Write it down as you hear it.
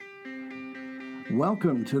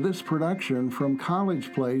Welcome to this production from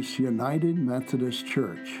College Place United Methodist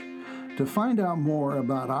Church. To find out more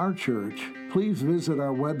about our church, please visit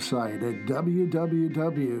our website at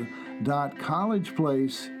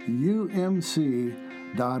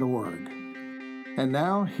www.collegeplaceumc.org. And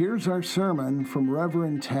now, here's our sermon from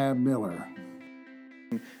Reverend Tab Miller.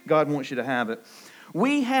 God wants you to have it.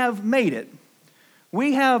 We have made it.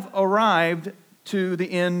 We have arrived to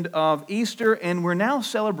the end of Easter, and we're now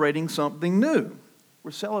celebrating something new. We're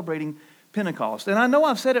celebrating Pentecost. And I know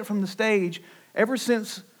I've said it from the stage ever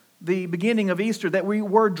since the beginning of Easter that we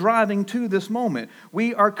were driving to this moment.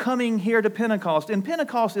 We are coming here to Pentecost. And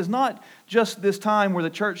Pentecost is not just this time where the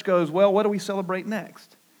church goes, well, what do we celebrate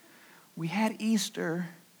next? We had Easter.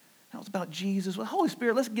 That was about Jesus. Well, Holy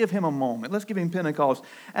Spirit, let's give him a moment. Let's give him Pentecost.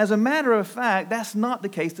 As a matter of fact, that's not the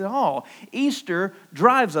case at all. Easter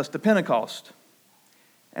drives us to Pentecost.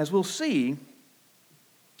 As we'll see,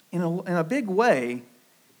 in a big way,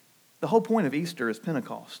 the whole point of Easter is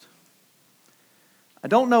Pentecost. I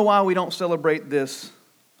don't know why we don't celebrate this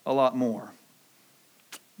a lot more,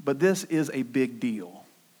 but this is a big deal.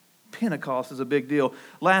 Pentecost is a big deal.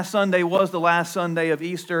 Last Sunday was the last Sunday of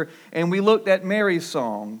Easter, and we looked at Mary's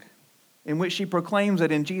song in which she proclaims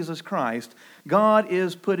that in Jesus Christ, God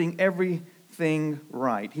is putting everything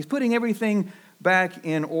right. He's putting everything back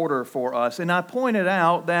in order for us. And I pointed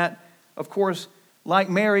out that, of course, like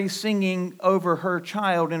Mary singing over her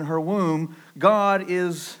child in her womb, God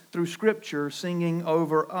is, through Scripture, singing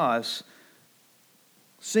over us,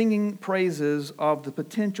 singing praises of the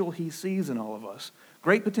potential He sees in all of us.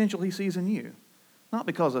 Great potential He sees in you. Not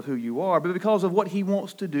because of who you are, but because of what He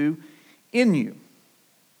wants to do in you.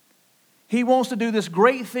 He wants to do this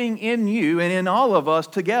great thing in you and in all of us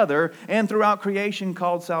together and throughout creation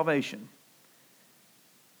called salvation.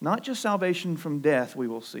 Not just salvation from death we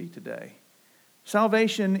will see today.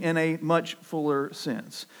 Salvation in a much fuller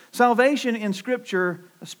sense. Salvation in Scripture,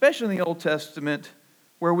 especially in the Old Testament,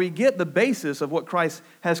 where we get the basis of what Christ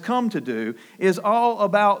has come to do, is all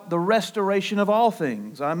about the restoration of all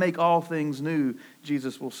things. I make all things new,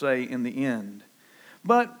 Jesus will say in the end.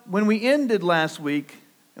 But when we ended last week,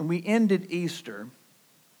 and we ended Easter,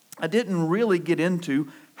 I didn't really get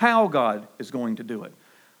into how God is going to do it.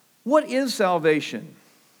 What is salvation?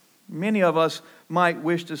 Many of us might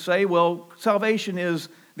wish to say, well, salvation is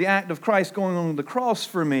the act of Christ going on the cross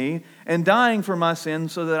for me and dying for my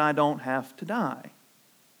sins so that I don't have to die.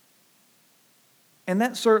 And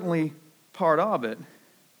that's certainly part of it,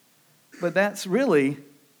 but that's really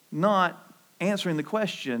not answering the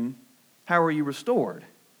question, how are you restored?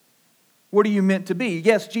 What are you meant to be?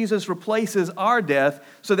 Yes, Jesus replaces our death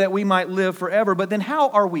so that we might live forever, but then how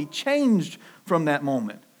are we changed from that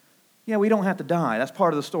moment? Yeah, we don't have to die. That's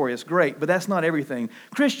part of the story. It's great, but that's not everything.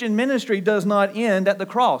 Christian ministry does not end at the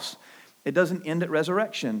cross. It doesn't end at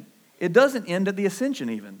resurrection. It doesn't end at the ascension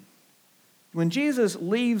even. When Jesus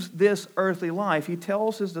leaves this earthly life, He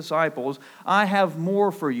tells His disciples, I have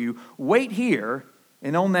more for you. Wait here,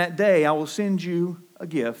 and on that day I will send you a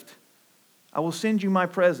gift. I will send you my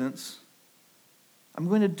presence. I'm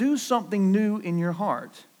going to do something new in your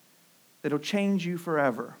heart that will change you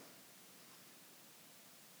forever.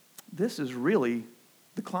 This is really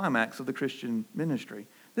the climax of the Christian ministry.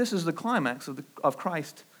 This is the climax of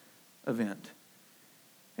Christ's event.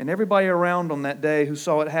 And everybody around on that day who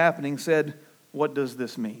saw it happening said, what does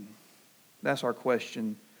this mean? That's our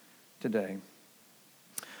question today.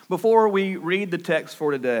 Before we read the text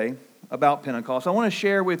for today about Pentecost, I want to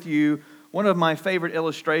share with you one of my favorite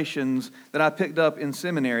illustrations that I picked up in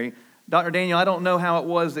seminary. Dr. Daniel, I don't know how it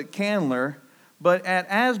was at Candler, but at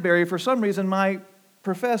Asbury, for some reason, my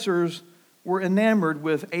professors were enamored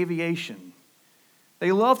with aviation.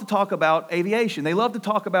 They love to talk about aviation. They love to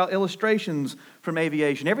talk about illustrations from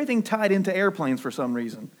aviation. Everything tied into airplanes for some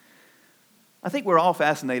reason. I think we're all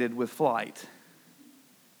fascinated with flight.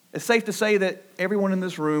 It's safe to say that everyone in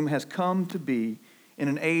this room has come to be in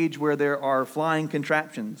an age where there are flying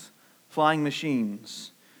contraptions, flying machines.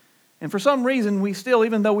 And for some reason, we still,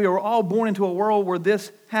 even though we were all born into a world where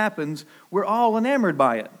this happens, we're all enamored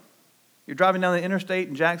by it. You're driving down the interstate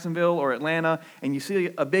in Jacksonville or Atlanta, and you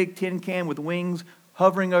see a big tin can with wings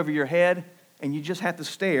hovering over your head, and you just have to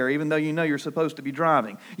stare, even though you know you're supposed to be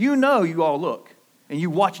driving. You know you all look, and you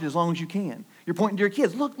watch it as long as you can. You're pointing to your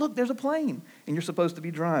kids, look, there's a plane, and you're supposed to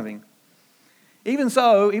be driving. Even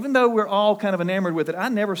so, even though we're all kind of enamored with it, I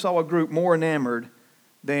never saw a group more enamored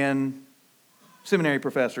than seminary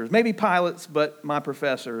professors. Maybe pilots, but my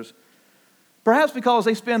professors. Perhaps because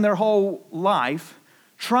they spend their whole life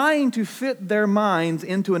trying to fit their minds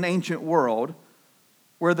into an ancient world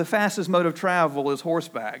where the fastest mode of travel is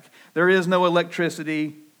horseback. There is no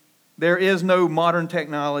electricity. There is no modern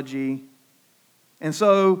technology. And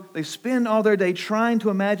so they spend all their day trying to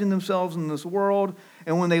imagine themselves in this world,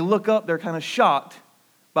 and when they look up, they're kind of shocked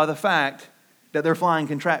by the fact that they're flying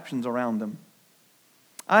contraptions around them.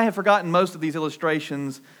 I have forgotten most of these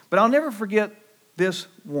illustrations, but I'll never forget this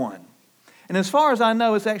one. And as far as I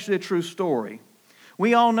know, it's actually a true story.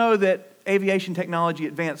 We all know that aviation technology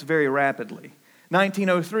advanced very rapidly.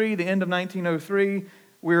 1903, the end of 1903,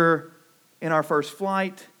 we're in our first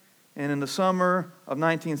flight, and in the summer of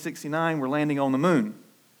 1969, we're landing on the moon.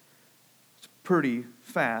 It's pretty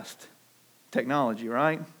fast technology,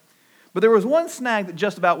 right? But there was one snag that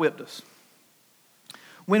just about whipped us.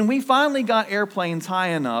 When we finally got airplanes high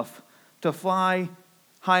enough to fly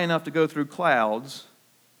high enough to go through clouds,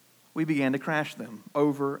 we began to crash them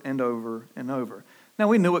over and over and over. Now,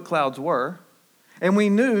 we knew what clouds were, and we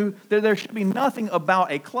knew that there should be nothing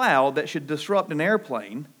about a cloud that should disrupt an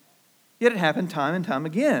airplane, yet it happened time and time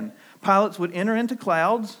again. Pilots would enter into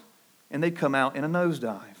clouds, and they'd come out in a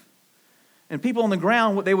nosedive. And people on the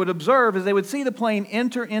ground, what they would observe is they would see the plane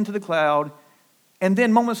enter into the cloud, and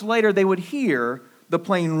then moments later they would hear the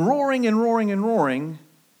plane roaring and roaring and roaring,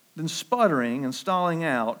 then sputtering and stalling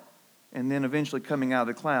out, and then eventually coming out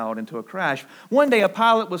of the cloud into a crash. One day a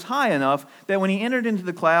pilot was high enough that when he entered into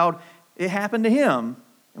the cloud, it happened to him.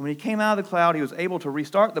 And when he came out of the cloud, he was able to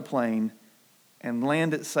restart the plane and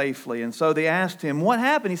land it safely. And so they asked him, what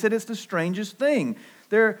happened? He said, it's the strangest thing.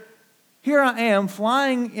 Here I am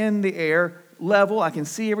flying in the air, level. I can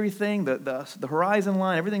see everything, the horizon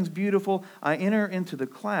line, everything's beautiful. I enter into the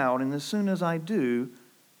cloud, and as soon as I do,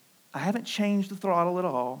 I haven't changed the throttle at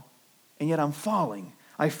all, and yet I'm falling.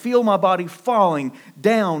 I feel my body falling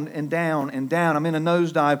down and down and down. I'm in a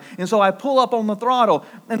nosedive. And so I pull up on the throttle,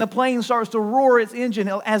 and the plane starts to roar its engine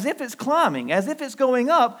as if it's climbing, as if it's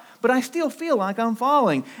going up, but I still feel like I'm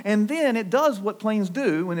falling. And then it does what planes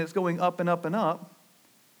do when it's going up and up and up.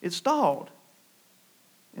 It stalled.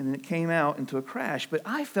 And then it came out into a crash. But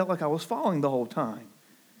I felt like I was falling the whole time.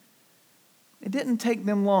 It didn't take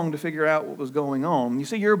them long to figure out what was going on. You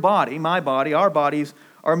see, your body, my body, our bodies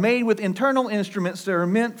are made with internal instruments that are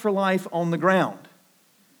meant for life on the ground.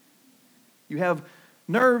 You have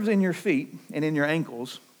nerves in your feet and in your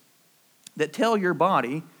ankles that tell your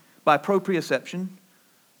body by proprioception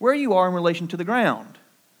where you are in relation to the ground.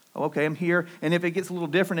 Oh, okay, I'm here, and if it gets a little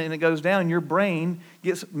different and it goes down, your brain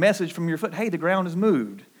gets a message from your foot, hey, the ground has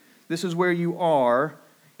moved. This is where you are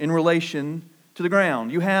in relation to the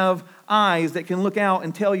ground. You have eyes that can look out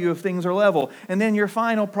and tell you if things are level. And then your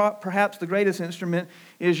final, perhaps the greatest instrument,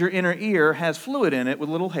 is your inner ear has fluid in it with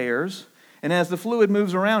little hairs. And as the fluid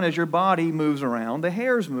moves around, as your body moves around, the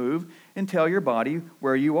hairs move and tell your body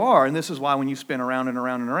where you are. And this is why when you spin around and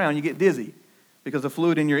around and around, you get dizzy, because the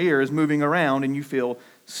fluid in your ear is moving around and you feel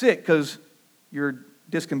sick because you're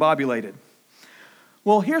discombobulated.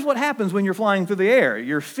 Well, here's what happens when you're flying through the air.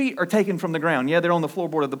 Your feet are taken from the ground. Yeah, they're on the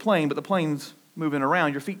floorboard of the plane, but the plane's moving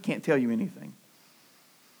around. Your feet can't tell you anything.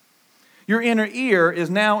 Your inner ear is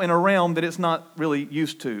now in a realm that it's not really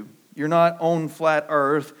used to. You're not on flat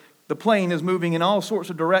earth. The plane is moving in all sorts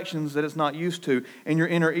of directions that it's not used to, and your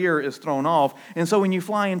inner ear is thrown off. And so when you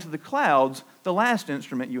fly into the clouds, the last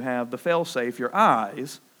instrument you have, the fail-safe, your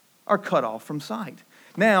eyes, are cut off from sight.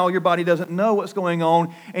 Now your body doesn't know what's going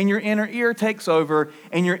on, and your inner ear takes over,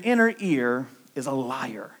 and your inner ear is a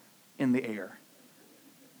liar in the air.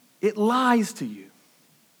 It lies to you.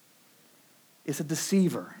 It's a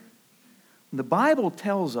deceiver. The Bible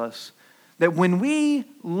tells us that when we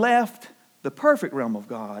left the perfect realm of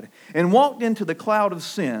God and walked into the cloud of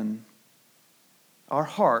sin, our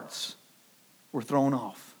hearts were thrown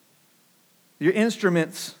off. Your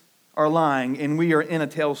instruments are lying, and we are in a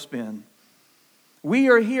tailspin. We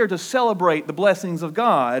are here to celebrate the blessings of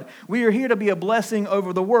God. We are here to be a blessing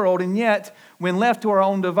over the world, and yet, when left to our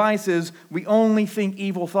own devices, we only think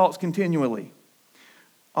evil thoughts continually.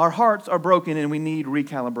 Our hearts are broken, and we need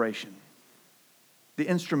recalibration. The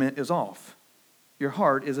instrument is off. Your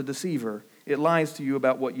heart is a deceiver. It lies to you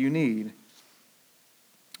about what you need.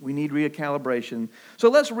 We need recalibration. So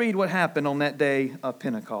let's read what happened on that day of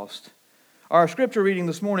Pentecost. Our scripture reading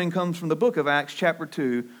this morning comes from the book of Acts, chapter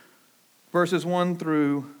 2, verses 1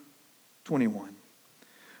 through 21.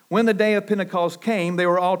 When the day of Pentecost came, they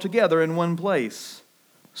were all together in one place.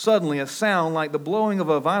 Suddenly a sound like the blowing of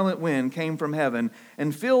a violent wind came from heaven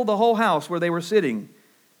and filled the whole house where they were sitting.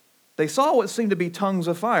 They saw what seemed to be tongues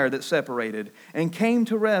of fire that separated and came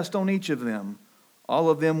to rest on each of them. All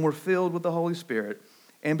of them were filled with the Holy Spirit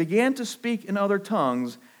and began to speak in other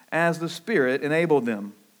tongues as the Spirit enabled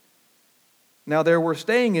them. Now there were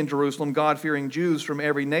staying in Jerusalem God-fearing Jews from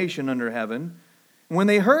every nation under heaven. When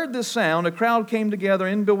they heard this sound, a crowd came together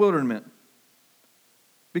in bewilderment,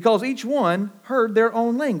 because each one heard their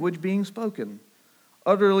own language being spoken.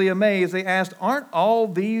 Utterly amazed, they asked, "Aren't all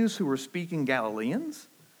these who are speaking Galileans?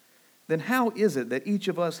 Then how is it that each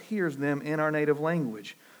of us hears them in our native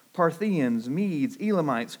language? Parthians, Medes,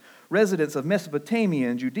 Elamites, residents of Mesopotamia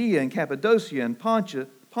and Judea and Cappadocia and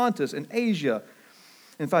Pontus and Asia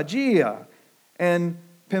and Phrygia and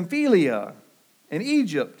Pamphylia and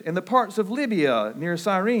Egypt and the parts of Libya near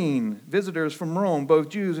Cyrene, visitors from Rome, both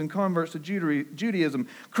Jews and converts to Judaism,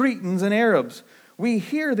 Cretans and Arabs. We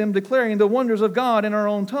hear them declaring the wonders of God in our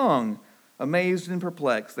own tongue." Amazed and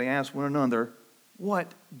perplexed, they asked one another,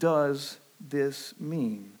 "What does this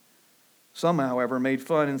mean?" Some, however, made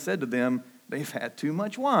fun and said to them, "They've had too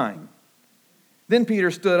much wine." Then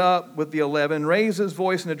Peter stood up with the 11, raised his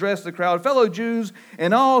voice, and addressed the crowd, "Fellow Jews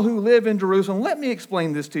and all who live in Jerusalem, let me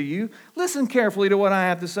explain this to you. Listen carefully to what I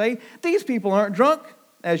have to say. These people aren't drunk,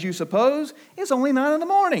 as you suppose. It's only 9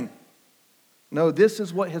 a.m. No, this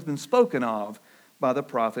is what has been spoken of by the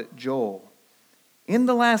prophet Joel. In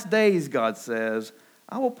the last days, God says,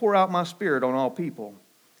 I will pour out my Spirit on all people.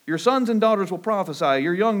 Your sons and daughters will prophesy.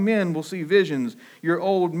 Your young men will see visions. Your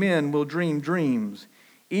old men will dream dreams.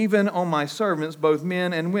 Even on my servants, both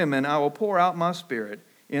men and women, I will pour out my Spirit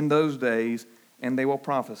in those days, and they will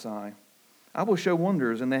prophesy. I will show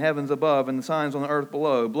wonders in the heavens above and the signs on the earth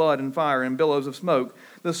below, blood and fire and billows of smoke.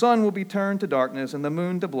 The sun will be turned to darkness and the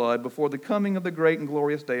moon to blood before the coming of the great and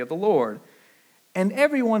glorious day of the Lord. And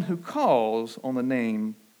everyone who calls on the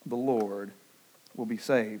name of the Lord will be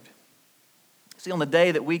saved." See, on the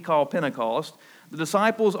day that we call Pentecost, the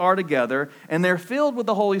disciples are together and they're filled with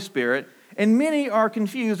the Holy Spirit, and many are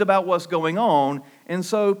confused about what's going on, and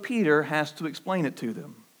so Peter has to explain it to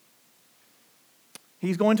them.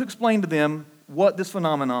 He's going to explain to them what this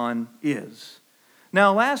phenomenon is.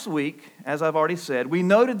 Now, last week, as I've already said, we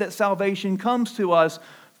noted that salvation comes to us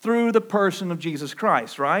through the person of Jesus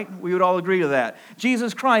Christ, right? We would all agree to that.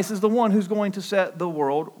 Jesus Christ is the one who's going to set the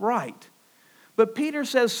world right. But Peter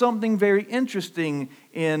says something very interesting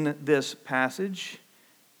in this passage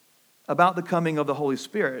about the coming of the Holy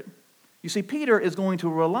Spirit. You see, Peter is going to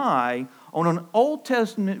rely on an Old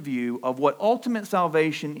Testament view of what ultimate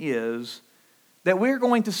salvation is that we're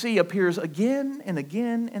going to see appears again and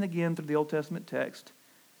again and again through the Old Testament text.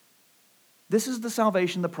 This is the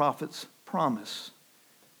salvation the prophets promise.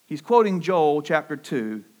 He's quoting Joel chapter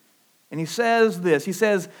 2, and he says this. He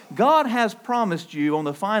says, God has promised you on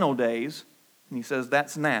the final days, and he says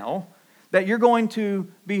that's now, that you're going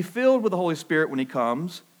to be filled with the Holy Spirit when he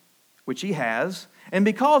comes, which he has. And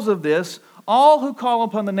because of this, all who call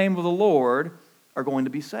upon the name of the Lord are going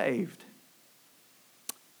to be saved.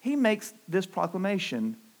 He makes this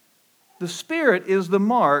proclamation. The Spirit is the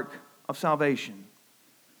mark of salvation.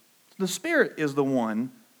 The Spirit is the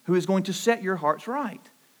one who is going to set your hearts right.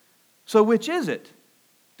 So which is it?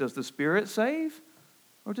 Does the Spirit save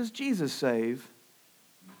or does Jesus save?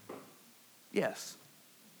 Yes.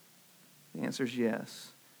 The answer is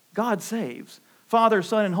yes. God saves. Father,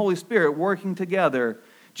 Son, and Holy Spirit working together.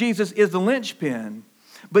 Jesus is the linchpin.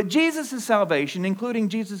 But Jesus' salvation, including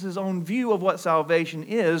Jesus' own view of what salvation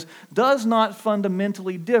is, does not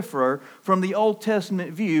fundamentally differ from the Old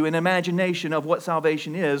Testament view and imagination of what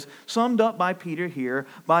salvation is, summed up by Peter here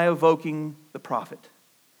by evoking the prophet.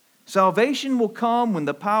 Salvation will come when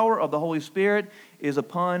the power of the Holy Spirit is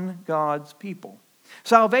upon God's people.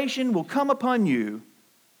 Salvation will come upon you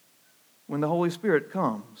when the Holy Spirit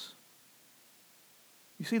comes.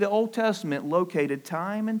 You see, the Old Testament located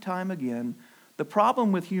time and time again the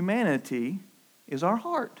problem with humanity is our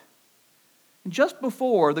heart. And just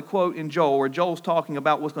before the quote in Joel, where Joel's talking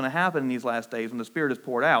about what's going to happen in these last days when the Spirit is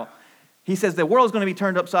poured out, he says the world is going to be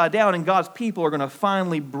turned upside down and God's people are going to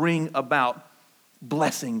finally bring about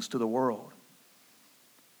blessings to the world.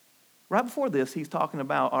 Right before this, he's talking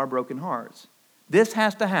about our broken hearts. This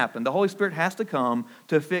has to happen. The Holy Spirit has to come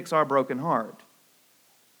to fix our broken heart.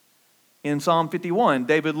 In Psalm 51,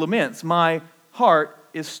 David laments, "My heart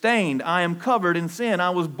is stained. I am covered in sin. I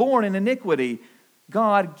was born in iniquity.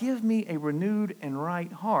 God, give me a renewed and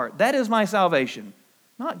right heart." That is my salvation.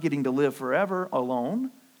 Not getting to live forever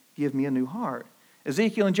alone. Give me a new heart.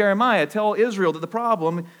 Ezekiel and Jeremiah tell Israel that the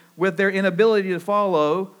problem with their inability to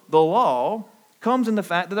follow the law comes in the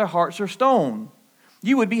fact that their hearts are stone.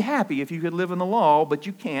 You would be happy if you could live in the law, but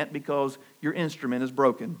you can't because your instrument is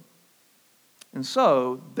broken. And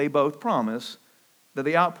so they both promise that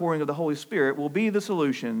the outpouring of the Holy Spirit will be the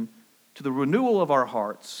solution to the renewal of our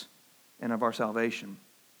hearts and of our salvation.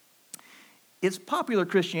 It's popular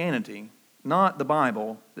Christianity, not the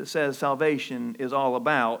Bible, that says salvation is all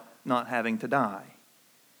about not having to die.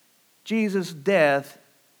 Jesus' death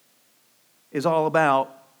is all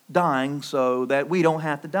about dying so that we don't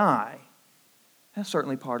have to die. That's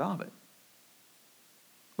certainly part of it.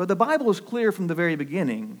 But the Bible is clear from the very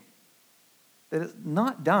beginning that it's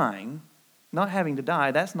not dying, not having to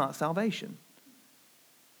die, that's not salvation.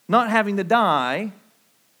 Not having to die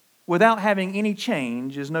without having any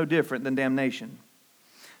change is no different than damnation.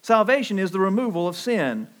 Salvation is the removal of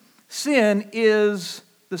sin. Sin is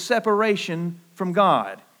the separation from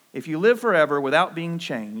God. If you live forever without being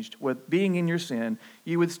changed, with being in your sin,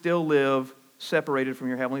 you would still live separated from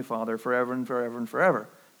your Heavenly Father forever and forever and forever.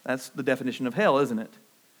 That's the definition of hell, isn't it?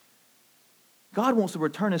 God wants to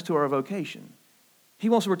return us to our vocation. He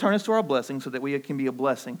wants to return us to our blessing so that we can be a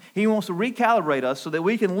blessing. He wants to recalibrate us so that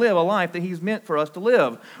we can live a life that He's meant for us to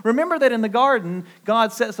live. Remember that in the garden,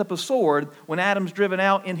 God sets up a sword. When Adam's driven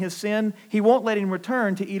out in his sin, He won't let him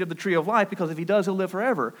return to eat of the tree of life, because if he does, he'll live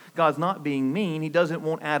forever. God's not being mean. He doesn't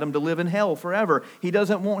want Adam to live in hell forever. He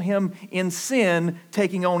doesn't want him in sin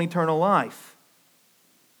taking on eternal life.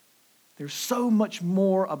 There's so much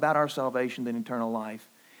more about our salvation than eternal life.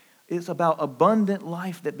 It's about abundant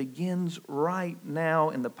life that begins right now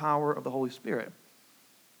in the power of the Holy Spirit.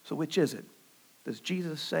 So which is it? Does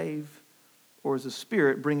Jesus save, or is the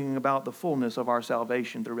Spirit bringing about the fullness of our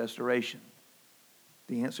salvation through restoration?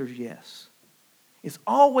 The answer is yes. It's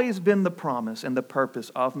always been the promise and the purpose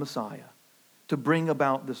of Messiah to bring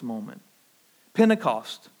about this moment.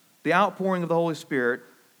 Pentecost, the outpouring of the Holy Spirit,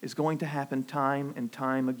 is going to happen time and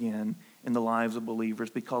time again in the lives of believers,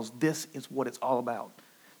 because this is what it's all about.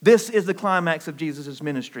 This is the climax of Jesus'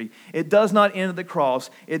 ministry. It does not end at the cross.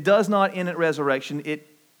 It does not end at resurrection. It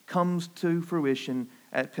comes to fruition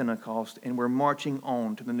at Pentecost, and we're marching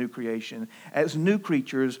on to the new creation as new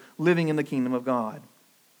creatures living in the kingdom of God.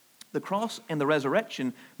 The cross and the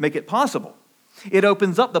resurrection make it possible. It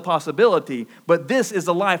opens up the possibility, but this is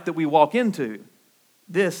the life that we walk into.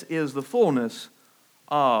 This is the fullness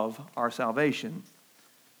of our salvation.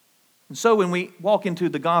 And so when we walk into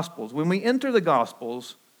the Gospels, when we enter the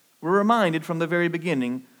Gospels, we're reminded from the very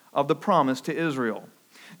beginning of the promise to Israel.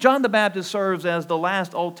 John the Baptist serves as the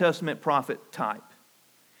last Old Testament prophet type.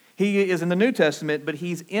 He is in the New Testament, but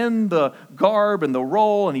he's in the garb and the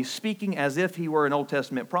role, and he's speaking as if he were an Old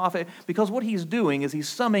Testament prophet, because what he's doing is he's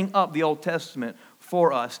summing up the Old Testament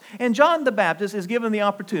for us. And John the Baptist is given the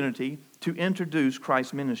opportunity to introduce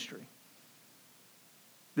Christ's ministry.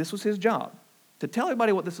 This was his job, to tell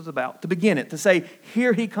everybody what this is about, to begin it, to say,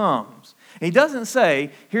 here he comes. And he doesn't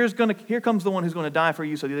say, here comes the one who's going to die for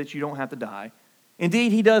you so that you don't have to die.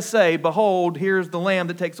 Indeed, he does say, behold, here's the Lamb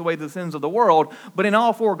that takes away the sins of the world. But in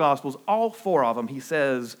all four Gospels, all four of them, he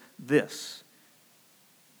says this: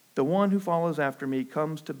 the one who follows after me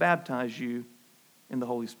comes to baptize you in the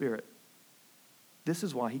Holy Spirit. This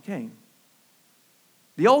is why he came.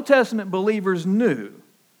 The Old Testament believers knew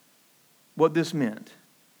what this meant.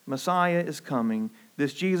 Messiah is coming.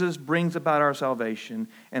 This Jesus brings about our salvation,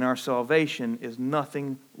 and our salvation is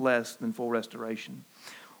nothing less than full restoration.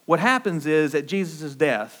 What happens is, at Jesus'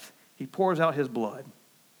 death, he pours out his blood.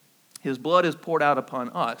 His blood is poured out upon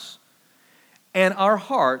us. And our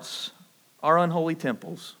hearts are unholy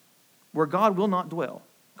temples where God will not dwell.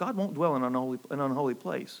 God won't dwell in an unholy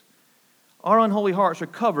place. Our unholy hearts are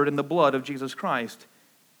covered in the blood of Jesus Christ.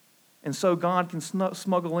 And so God can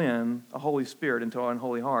smuggle in a Holy Spirit into our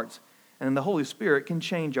unholy hearts. And the Holy Spirit can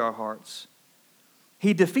change our hearts.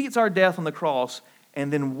 He defeats our death on the cross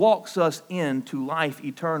and then walks us into life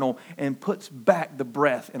eternal and puts back the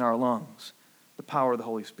breath in our lungs, the power of the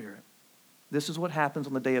Holy Spirit. This is what happens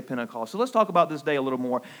on the day of Pentecost. So let's talk about this day a little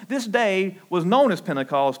more. This day was known as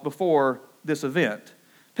Pentecost before this event.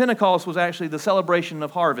 Pentecost was actually the celebration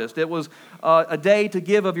of harvest. It was a day to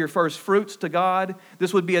give of your first fruits to God.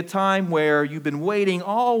 This would be a time where you've been waiting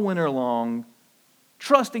all winter long,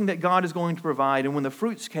 trusting that God is going to provide. And when the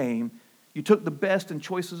fruits came, you took the best and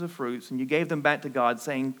choicest of fruits and you gave them back to God,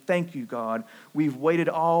 saying, thank you, God. We've waited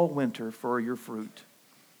all winter for your fruit.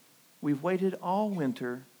 We've waited all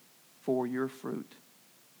winter for your fruit.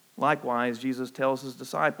 Likewise, Jesus tells his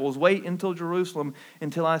disciples, wait until Jerusalem,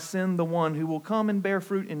 until I send the one who will come and bear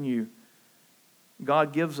fruit in you.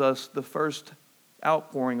 God gives us the first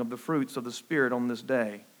outpouring of the fruits of the Spirit on this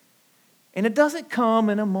day. And it doesn't come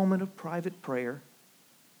in a moment of private prayer.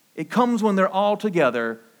 It comes when they're all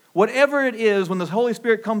together. Whatever it is, when the Holy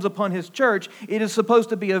Spirit comes upon his church, it is supposed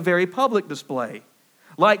to be a very public display.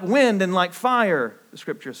 Like wind and like fire, the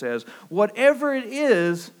Scripture says. Whatever it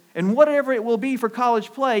is, and whatever it will be for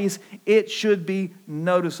College Place, it should be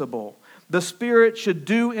noticeable. The Spirit should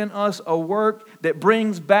do in us a work that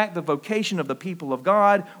brings back the vocation of the people of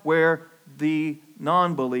God, where the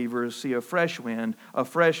non-believers see a fresh wind, a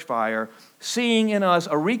fresh fire, seeing in us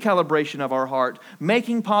a recalibration of our heart,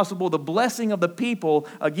 making possible the blessing of the people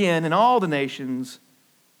again in all the nations,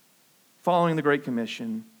 following the Great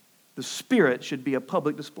Commission. The Spirit should be a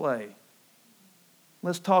public display.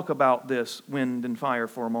 Let's talk about this wind and fire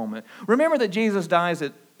for a moment. Remember that Jesus dies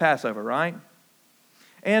at Passover, right?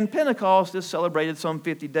 And Pentecost is celebrated some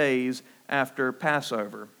 50 days after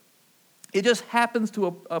Passover. It just happens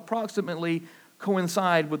to approximately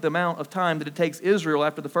coincide with the amount of time that it takes Israel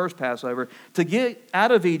after the first Passover to get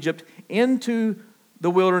out of Egypt into the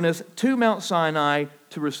wilderness to Mount Sinai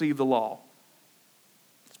to receive the law.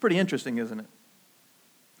 It's pretty interesting, isn't it?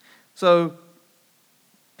 So,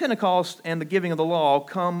 Pentecost and the giving of the law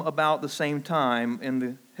come about the same time in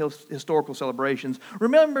the historical celebrations.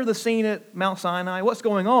 Remember the scene at Mount Sinai? What's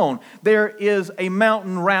going on? There is a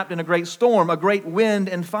mountain wrapped in a great storm. A great wind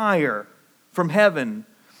and fire from heaven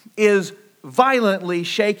is violently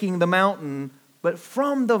shaking the mountain, but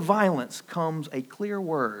from the violence comes a clear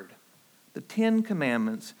word, the 10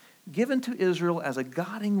 Commandments, given to Israel as a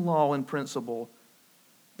guiding law and principle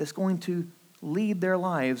that's going to lead their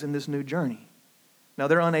lives in this new journey. Now,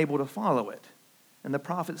 they're unable to follow it. And the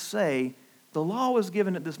prophets say, the law is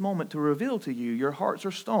given at this moment to reveal to you, your hearts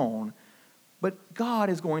are stone, but God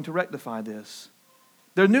is going to rectify this.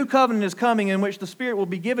 The new covenant is coming in which the Spirit will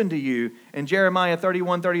be given to you. And Jeremiah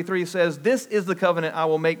 31:33 says, this is the covenant I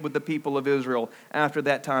will make with the people of Israel after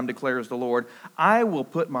that time, declares the Lord. I will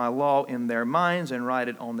put my law in their minds and write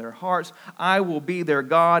it on their hearts. I will be their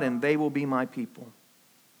God and they will be my people.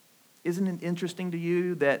 Isn't it interesting to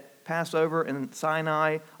you that Passover and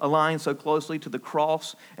Sinai align so closely to the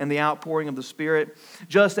cross and the outpouring of the Spirit?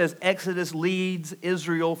 Just as Exodus leads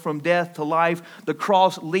Israel from death to life, the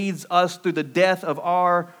cross leads us through the death of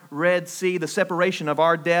our Red Sea. The separation of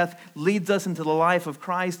our death leads us into the life of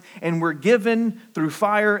Christ, and we're given through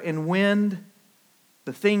fire and wind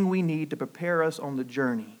the thing we need to prepare us on the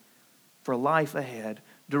journey for life ahead,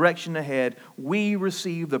 direction ahead. We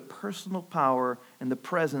receive the personal power and the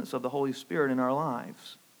presence of the Holy Spirit in our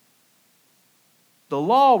lives. The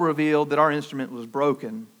law revealed that our instrument was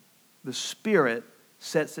broken. The Spirit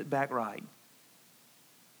sets it back right.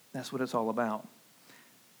 That's what it's all about.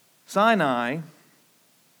 Sinai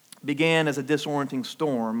began as a disorienting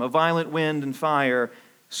storm. A violent wind and fire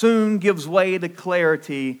soon gives way to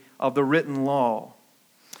clarity of the written law.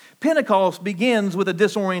 Pentecost begins with a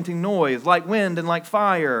disorienting noise, like wind and like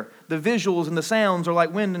fire. The visuals and the sounds are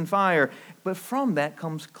like wind and fire. But from that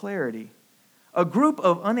comes clarity. A group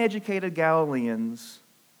of uneducated Galileans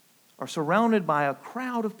are surrounded by a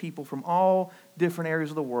crowd of people from all different areas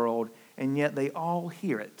of the world, and yet they all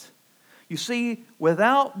hear it. You see,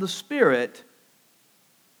 without the Spirit,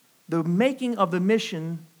 the making of the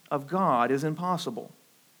mission of God is impossible.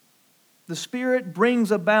 The Spirit brings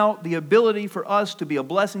about the ability for us to be a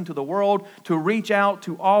blessing to the world, to reach out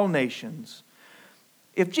to all nations.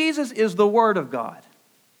 If Jesus is the Word of God,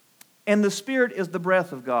 and the Spirit is the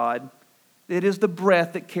breath of God, it is the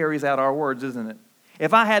breath that carries out our words, isn't it?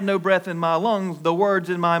 If I had no breath in my lungs, the words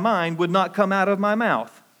in my mind would not come out of my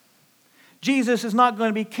mouth. Jesus is not going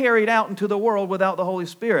to be carried out into the world without the Holy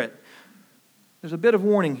Spirit. There's a bit of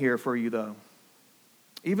warning here for you, though.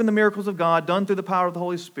 Even the miracles of God done through the power of the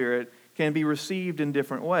Holy Spirit can be received in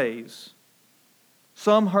different ways.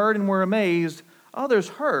 Some heard and were amazed. Others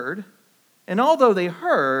heard, and although they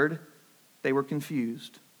heard, they were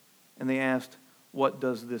confused. And they asked, what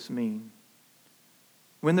does this mean?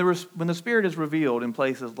 When the Spirit is revealed in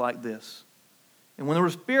places like this, and when the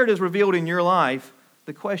Spirit is revealed in your life,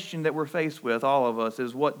 the question that we're faced with, all of us,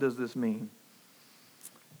 is what does this mean?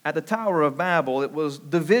 At the Tower of Babel, it was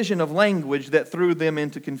division of language that threw them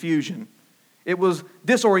into confusion. It was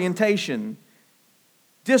disorientation.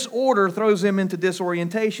 Disorder throws them into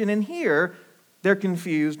disorientation, and here they're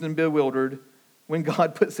confused and bewildered when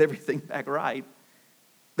God puts everything back right.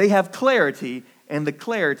 They have clarity, and the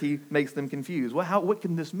clarity makes them confused. Well, what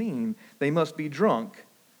can this mean? They must be drunk.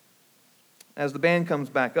 As the band comes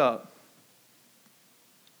back up,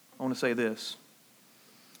 I want to say this.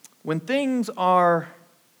 When things are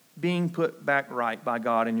being put back right by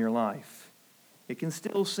God in your life, it can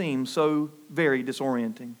still seem so very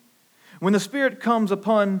disorienting. When the Spirit comes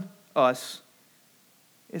upon us,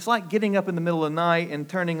 it's like getting up in the middle of the night and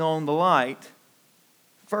turning on the light.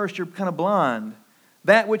 First, you're kind of blind.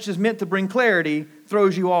 That which is meant to bring clarity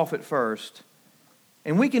throws you off at first.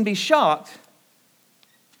 And we can be shocked,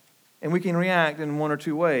 and we can react in one or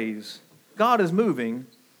two ways. God is moving,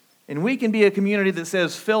 and we can be a community that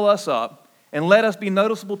says, fill us up, and let us be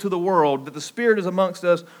noticeable to the world that the Spirit is amongst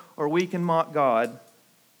us, or we can mock God.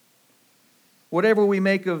 Whatever we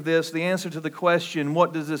make of this, the answer to the question,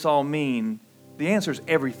 what does this all mean? The answer is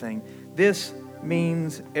everything. This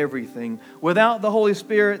means everything. Without the Holy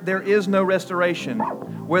Spirit, there is no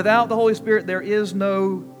restoration. Without the Holy Spirit, there is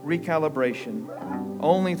no recalibration.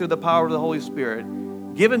 Only through the power of the Holy Spirit,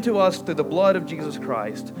 given to us through the blood of Jesus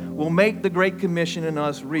Christ, will make the Great Commission in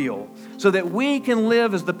us real, so that we can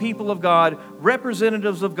live as the people of God,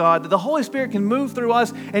 representatives of God, that the Holy Spirit can move through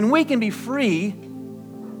us, and we can be free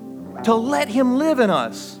to let Him live in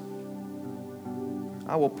us.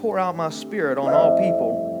 I will pour out my Spirit on all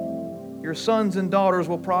people. Your sons and daughters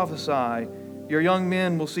will prophesy. Your young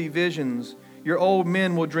men will see visions. Your old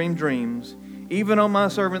men will dream dreams. Even on my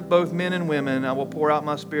servants, both men and women, I will pour out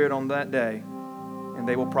my Spirit on that day, and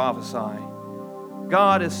they will prophesy.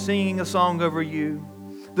 God is singing a song over you.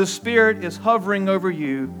 The Spirit is hovering over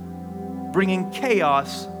you, bringing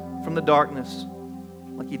chaos from the darkness,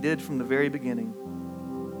 like He did from the very beginning.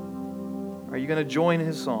 Are you going to join in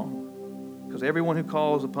His song? Because everyone who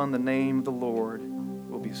calls upon the name of the Lord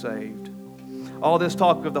will be saved. All this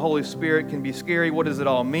talk of the Holy Spirit can be scary. What does it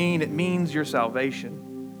all mean? It means your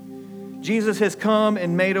salvation. Jesus has come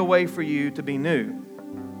and made a way for you to be new.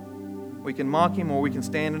 We can mock Him, or we can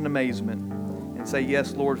stand in amazement and say,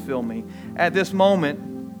 yes, Lord, fill me. At this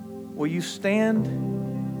moment, will you stand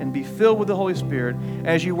and be filled with the Holy Spirit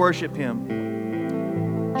as you worship Him?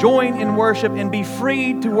 Join in worship and be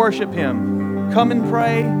free to worship Him. Come and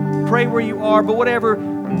pray where you are, but whatever,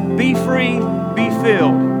 be free, be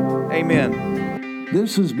filled. Amen.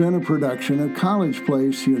 This has been a production of College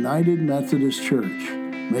Place United Methodist Church.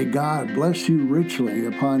 May God bless you richly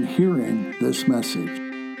upon hearing this message.